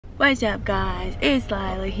What's up, guys? It's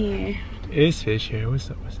Lila here. It's Fish here.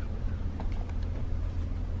 What's up? What's up?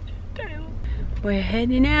 We're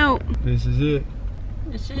heading out. This is it.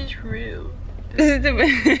 This is real. This is the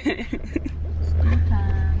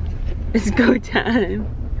It's go time.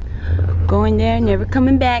 Going there, never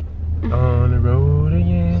coming back. On the road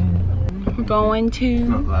again. We're going to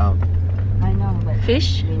Not loud. I know, but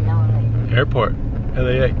Fish. we know it. Airport.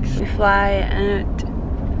 LAX. We fly at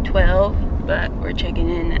 12, but we're checking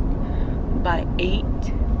in by 8.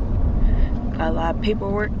 Got a lot of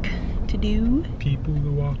paperwork to do. People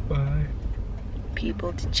to walk by.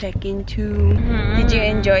 People to check into. Did you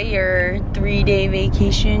enjoy your 3-day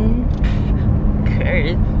vacation?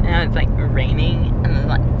 Curse. Now it's like raining and there's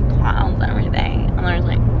like clouds and everything. And there's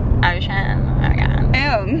like ocean. Oh my god.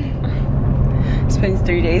 Spends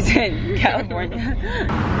 3 days in California.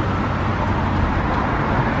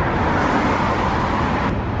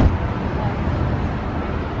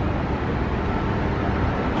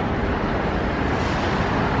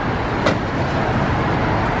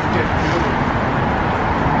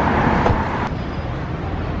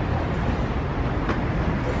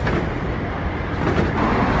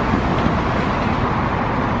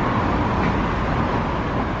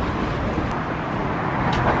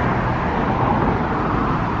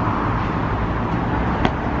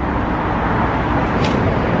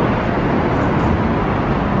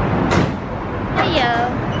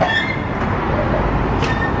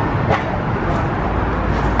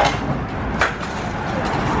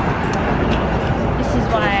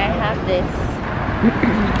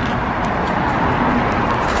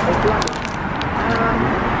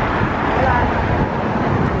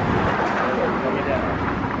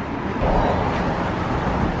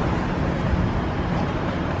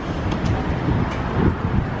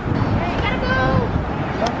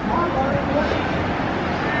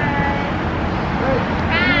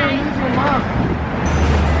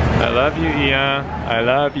 I love you, Ian. I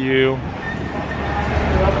love you.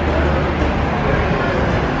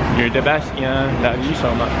 You're the best, Ian. Love you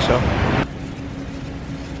so much. So.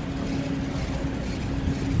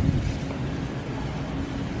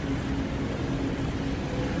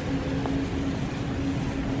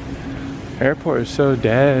 Airport is so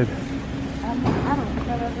dead. I don't think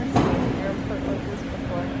I've ever seen an airport like this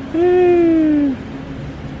before.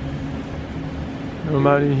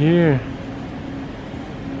 Nobody here.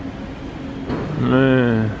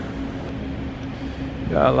 Man.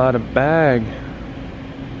 Got a lot of bag.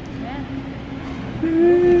 Yeah.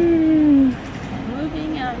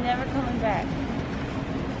 Moving out, never coming back.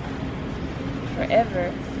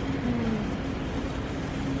 Forever.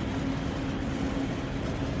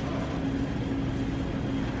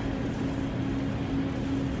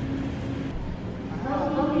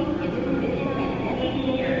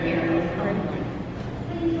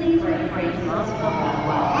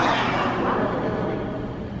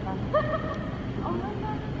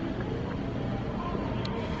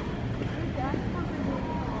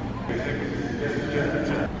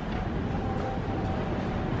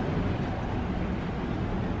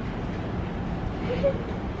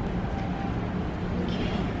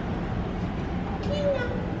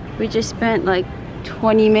 We just spent like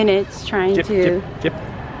 20 minutes trying to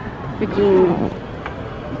freaking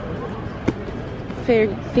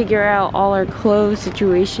figure out all our clothes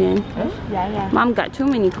situation. Yeah. Mom got too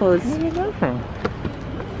many clothes. Where did you go from?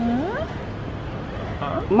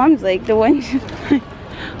 Mom's like the one.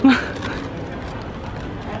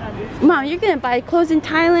 Mom, you're gonna buy clothes in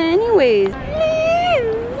Thailand anyways.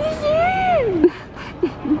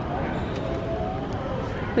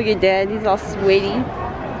 Look at Dad, he's all sweaty.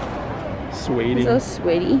 Sweetie. He's so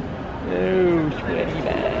sweaty. Oh, sweaty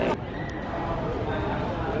bag.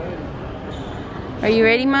 Are you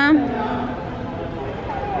ready, Mom?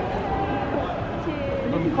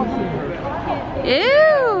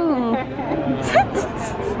 Ew!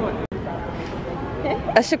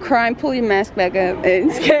 That's a crime. Pull your mask back up.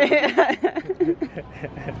 It's okay.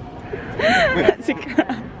 That's a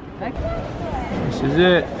crime. This is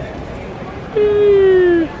it.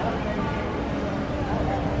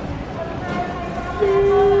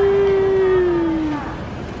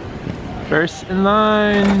 First in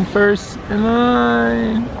line, first in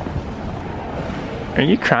line. Are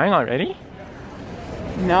you crying already?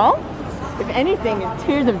 No? If anything, it's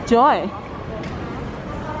tears of joy.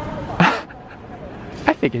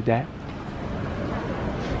 I figured that.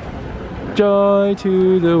 Joy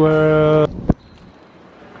to the world.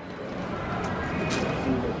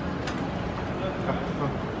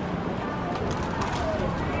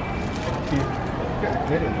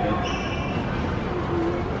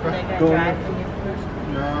 Go drive from here first?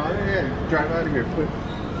 No, yeah, drive out of here quick.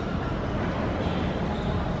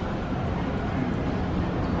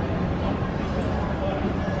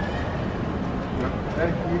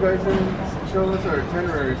 guys didn't show us our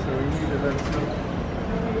itinerary, so we need to let us know.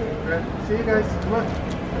 Okay. See you guys. Come on.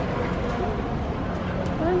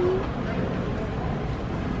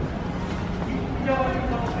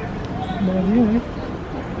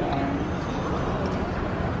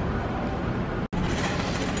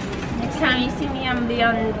 Next time you see me, I'm gonna be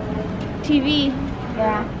on TV.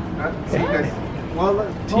 Yeah. See you guys. Well,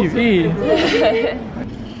 TV.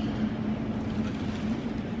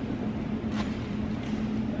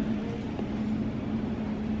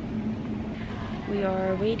 We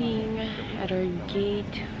are waiting at our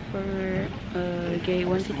gate for gate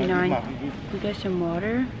 159. We got some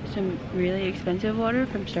water, some really expensive water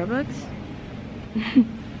from Starbucks.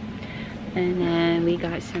 And then we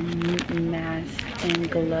got some masks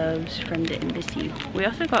and gloves from the embassy. We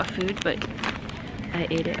also got food, but I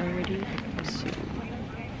ate it already. So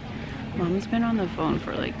Mom's been on the phone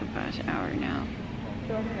for like the past hour now.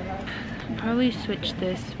 I'll probably switch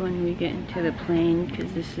this when we get into the plane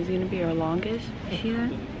because this is gonna be our longest. You see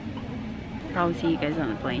that? Probably see you guys on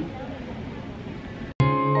the plane.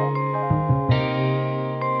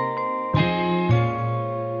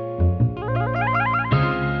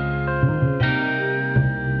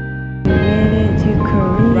 We made it to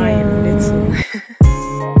Korea. Right, it's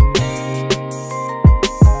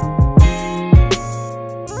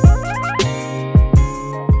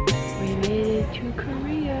We made it to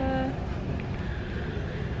Korea.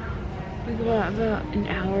 We got about an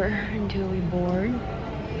hour until we board.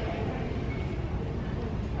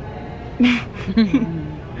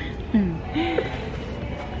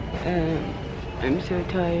 I'm so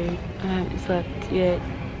tired. I haven't slept yet.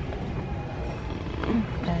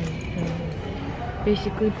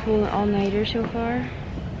 Basically pulling all-nighter so far.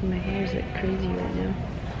 My hair's like crazy right now.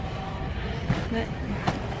 But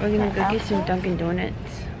we're gonna go get some Dunkin'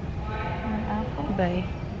 Donuts. Bye.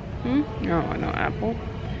 No, no apple.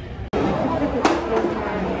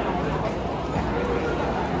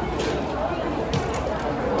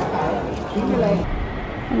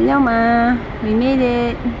 Hello, Ma. We made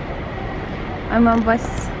it. I'm on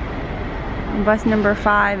bus number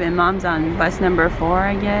 5, and Mom's on bus number 4,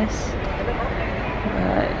 I guess.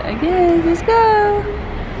 But I guess let's go.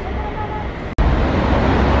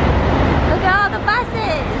 Look at all the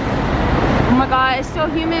buses. Oh my God, it's so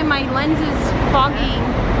humid. My lens is fogging.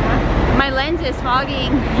 My lens is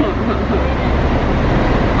fogging.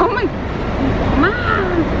 Oh my, Mom.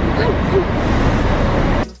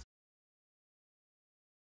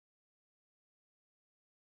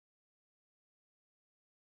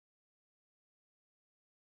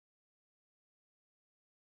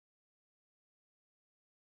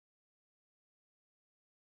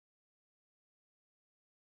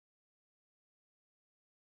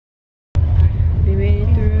 We made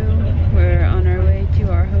it through. We're on our way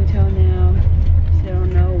to our hotel now. Still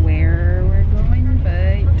don't know where we're going,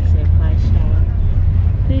 but They said 5-star.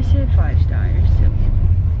 they said 5 stars. So.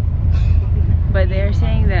 But they're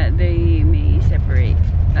saying that they may separate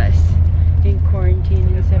us in quarantine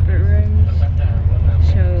in separate rooms.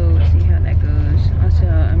 So we'll see how that goes. Also,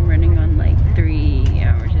 I'm running on like 3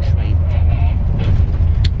 hours of sleep.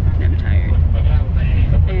 And I'm tired.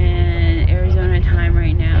 And Arizona time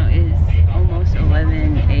right now is almost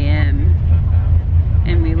 11 a.m.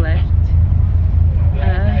 and we left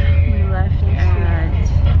at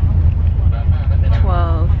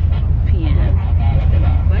 12 p.m.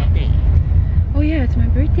 Birthday. Oh yeah, it's my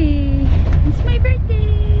birthday. It's my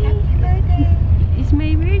birthday. Happy birthday. It's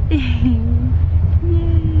my birthday.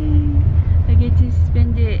 Yay. I get to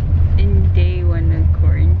spend it in day 1 of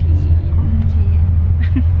quarantine.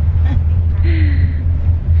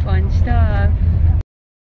 Fun stuff.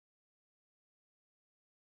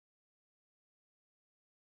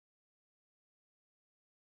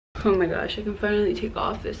 Oh my gosh, I can finally take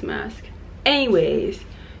off this mask. Anyways,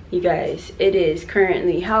 you guys, it is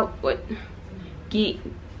currently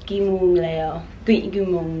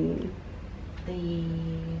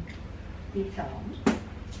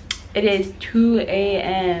It is 2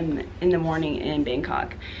 a.m. in the morning in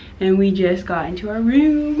Bangkok, and we just got into our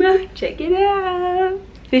room. Check it out.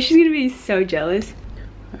 Fish is gonna be so jealous.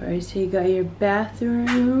 All right, so you got your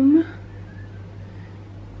bathroom.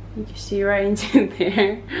 You can see right into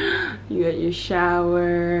there. You got your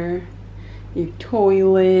shower, your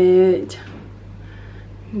toilet.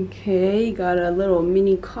 Okay, you got a little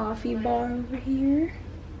mini coffee bar over here.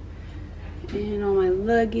 And all my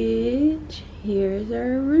luggage. Here's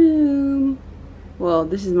our room. Well,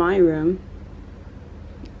 this is my room.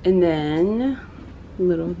 And then a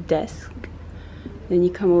little desk. Then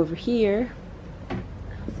you come over here.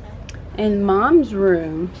 And Mom's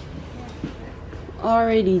room.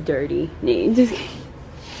 Already dirty. Nah, just kidding.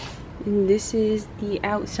 And this is the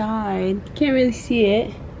outside. Can't really see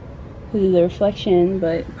it because of the reflection,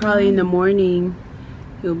 but probably in the morning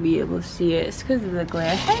you'll be able to see it. It's because of the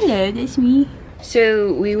glare. Hello, that's me.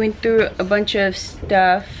 So we went through a bunch of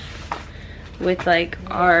stuff with like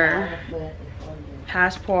our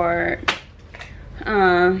passport,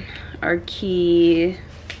 our key.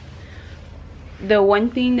 The one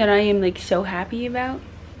thing that I am like so happy about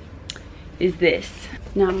is this.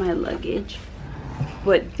 Not my luggage,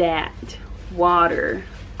 but that water.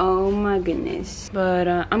 Oh my goodness. But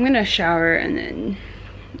I'm gonna shower and then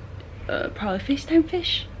probably FaceTime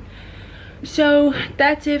fish. So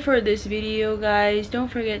that's it for this video, guys. Don't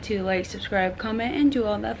forget to like, subscribe, comment, and do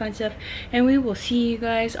all that fun stuff, and we will see you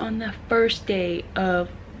guys on the first day of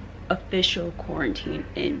official quarantine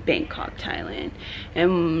in Bangkok, Thailand.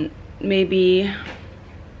 And maybe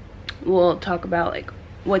we'll talk about like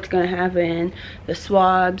what's gonna happen, the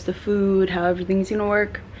swabs, the food, how everything's gonna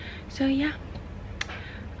work. So yeah,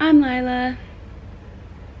 I'm Lila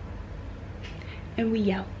and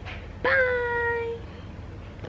we out. Bye.